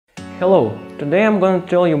Hello, today I'm going to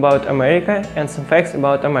tell you about America and some facts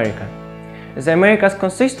about America. The Americas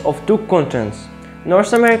consist of two continents,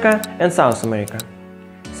 North America and South America.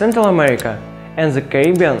 Central America and the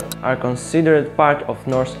Caribbean are considered part of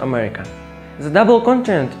North America. The double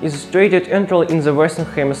continent is situated entirely in the Western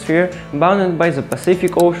Hemisphere, bounded by the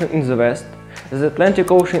Pacific Ocean in the west, the Atlantic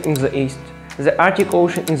Ocean in the east, the Arctic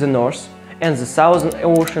Ocean in the north, and the Southern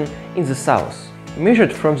Ocean in the south.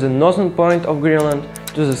 Measured from the northern point of Greenland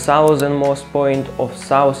to the southernmost point of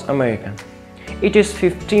South America. It is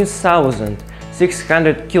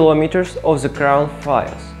 15,600 kilometers of the crown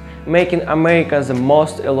files, making America the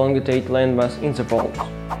most elongated landmass in the world.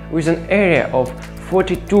 With an area of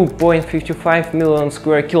 42.55 million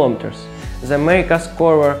square kilometers, the Americas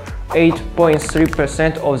cover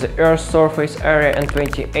 8.3% of the Earth's surface area and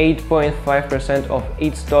 28.5% of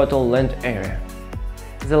its total land area.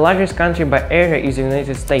 The largest country by area is the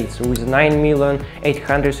United States, with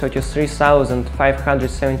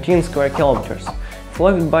 9,833,517 square kilometers,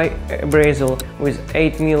 followed by Brazil with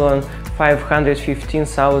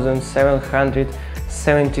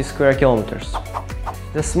 8,515,770 square kilometers.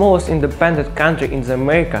 The smallest independent country in the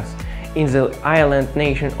Americas is the island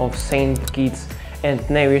nation of Saint Kitts and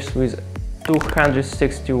Nevis with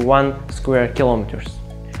 261 square kilometers.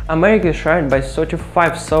 America is shared by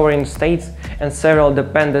 35 sovereign states and several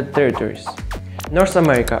dependent territories. North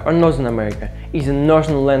America, or Northern America, is the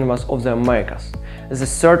northern landmass of the Americas. The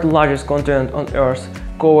third largest continent on Earth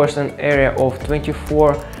covers an area of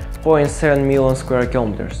 24.7 million square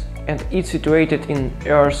kilometers, and is situated in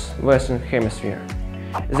Earth's western hemisphere.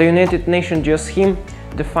 The United Nations Geohistory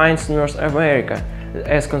defines North America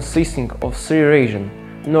as consisting of three regions: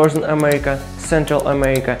 Northern America, Central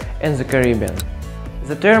America, and the Caribbean.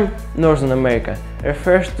 The term Northern America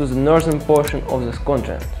refers to the northern portion of this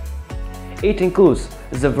continent. It includes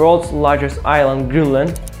the world's largest island,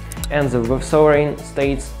 Greenland, and the sovereign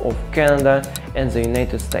states of Canada and the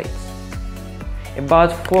United States.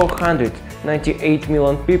 About 498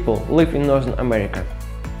 million people live in Northern America.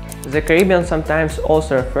 The Caribbean, sometimes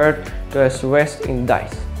also referred to as West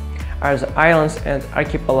Indies, are the islands and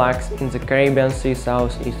archipelagos in the Caribbean Sea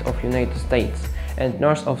southeast of United States and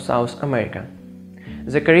north of South America.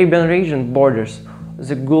 The Caribbean region borders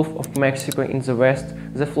the Gulf of Mexico in the west,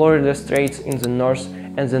 the Florida Straits in the north,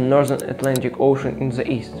 and the northern Atlantic Ocean in the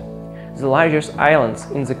east. The largest islands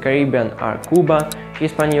in the Caribbean are Cuba,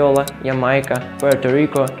 Hispaniola, Jamaica, Puerto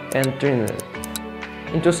Rico, and Trinidad.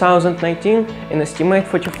 In 2019, an estimated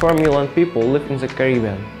 44 million people live in the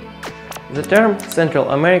Caribbean. The term Central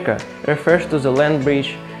America refers to the land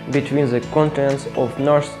bridge between the continents of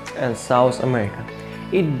North and South America.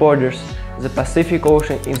 It borders the Pacific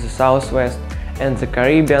Ocean in the southwest and the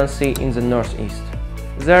Caribbean Sea in the northeast.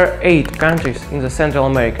 There are 8 countries in the Central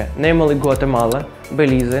America, namely Guatemala,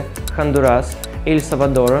 Belize, Honduras, El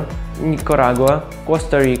Salvador, Nicaragua,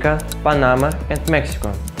 Costa Rica, Panama, and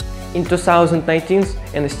Mexico. In 2019,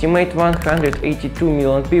 an estimated 182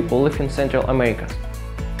 million people live in Central America.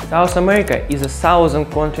 South America is the southern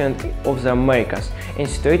continent of the Americas and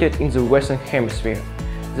situated in the Western Hemisphere.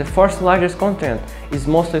 The fourth largest continent is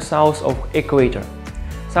mostly south of equator.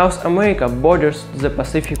 South America borders the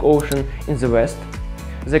Pacific Ocean in the west,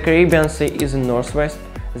 the Caribbean Sea is in the northwest,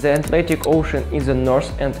 the Atlantic Ocean is the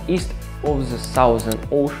north and east of the Southern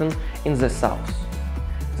Ocean in the south.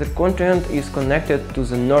 The continent is connected to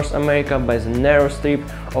the North America by the narrow strip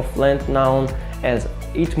of land known as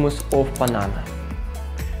Isthmus of Panama.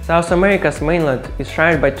 South America's mainland is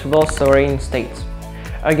shared by 12 sovereign states: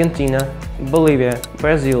 Argentina, Bolivia,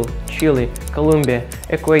 Brazil, Chile, Colombia,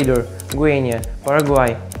 Ecuador, Guyana,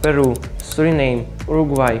 Paraguay, Peru, Suriname,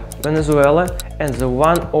 Uruguay, Venezuela, and the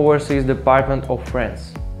one overseas department of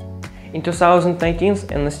France. In 2019,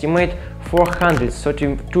 an estimated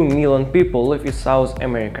 432 million people live in South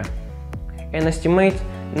America. An estimated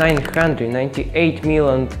 998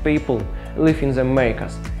 million people live in the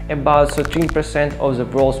Americas, about 13% of the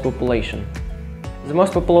world's population. The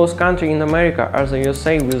most populous country in America are the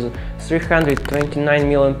USA with 329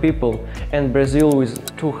 million people and Brazil with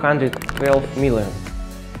 212 million.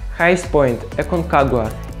 Highest point,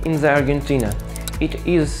 Aconcagua, in the Argentina. It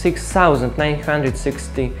is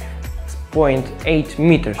 6,960.8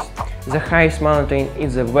 meters, the highest mountain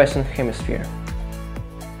in the Western Hemisphere.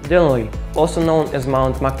 Denali, also known as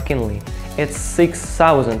Mount McKinley, at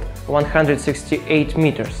 6,168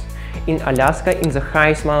 meters. In Alaska is the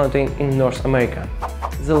highest mountain in North America.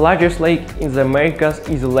 The largest lake in the Americas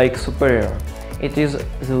is Lake Superior. It is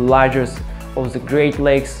the largest of the Great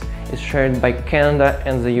Lakes, is shared by Canada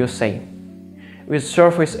and the USA, with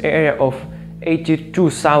surface area of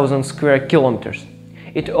 82,000 square kilometers.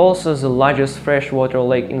 It also the largest freshwater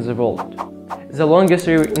lake in the world. The longest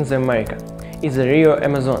river in the America is the Rio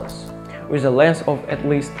Amazonas, with a length of at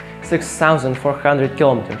least 6,400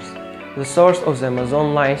 kilometers. The source of the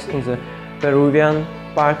Amazon lies in the Peruvian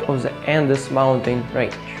part of the Andes mountain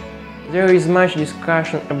range. There is much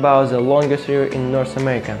discussion about the longest river in North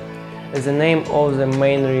America, as the name of the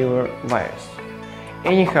main river varies.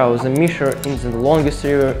 Anyhow, the measure is the longest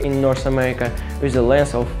river in North America with a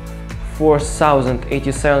length of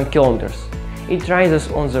 4,087 kilometers. It rises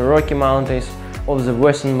on the Rocky Mountains of the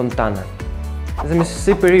western Montana. The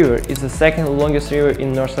Mississippi River is the second longest river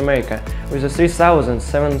in North America with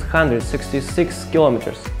 3,766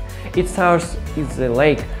 kilometers. Its source is the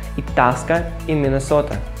Lake Itasca in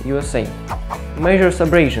Minnesota, USA. Major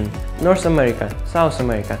subregion: North America, South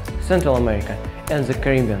America, Central America, and the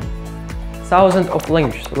Caribbean. Thousands of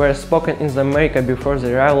languages were spoken in the America before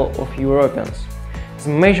the arrival of Europeans. The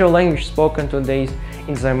major languages spoken today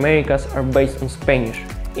in the Americas are based on Spanish,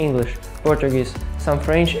 English, Portuguese, some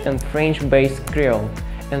French and French-based Creole,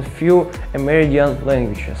 and few Amerindian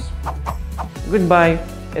languages. Goodbye!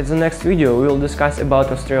 In the next video we will discuss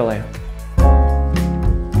about Australia.